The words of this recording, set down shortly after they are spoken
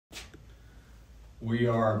We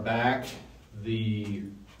are back. The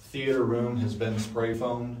theater room has been spray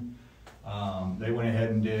foamed. They went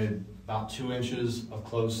ahead and did about 2 inches of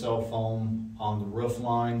closed cell foam on the roof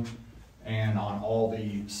line and on all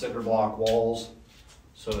the cinder block walls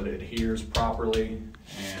so that it adheres properly.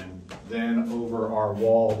 And then over our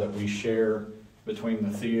wall that we share between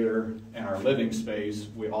the theater and our living space,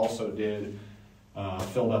 we also did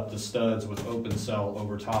filled up the studs with open cell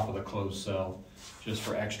over top of the closed cell, just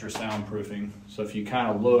for extra soundproofing. So if you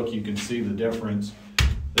kind of look, you can see the difference.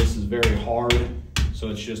 This is very hard, so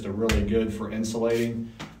it's just a really good for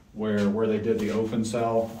insulating. Where they did the open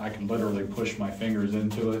cell, I can literally push my fingers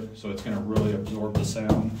into it, so it's going to really absorb the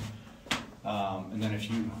sound. And then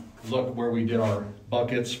if you look where we did our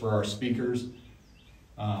buckets for our speakers,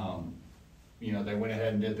 you know, they went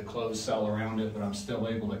ahead and did the closed cell around it, but I'm still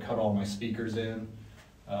able to cut all my speakers in.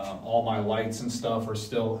 All my lights and stuff are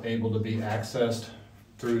still able to be accessed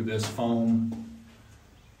through this foam.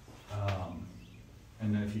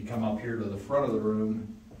 And then if you come up here to the front of the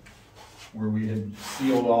room, where we had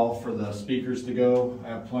sealed off for the speakers to go, I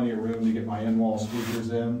have plenty of room to get my in-wall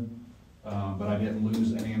speakers in, but I didn't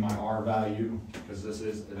lose any of my R value because this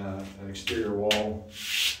is an exterior wall.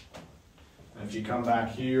 And if you come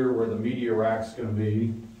back here where the media rack's going to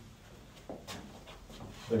be,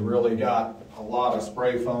 they really got a lot of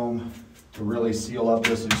spray foam to really seal up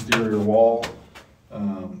this exterior wall.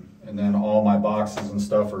 And then all my boxes and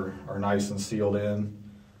stuff are nice and sealed in.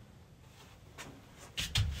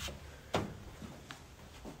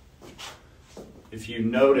 If you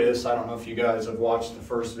notice, I don't know if you guys have watched the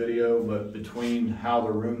first video, but between how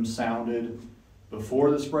the room sounded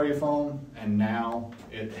before the spray foam and now,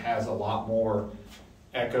 it has a lot more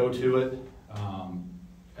echo to it.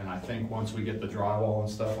 And I think once we get the drywall and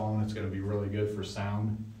stuff on, it's going to be really good for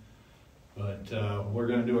sound. But we're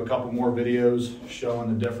going to do a couple more videos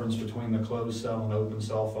showing the difference between the closed cell and open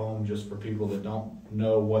cell foam, just for people that don't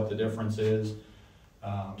know what the difference is.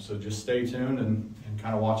 So just stay tuned and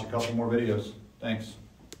kind of watch a couple more videos. Thanks.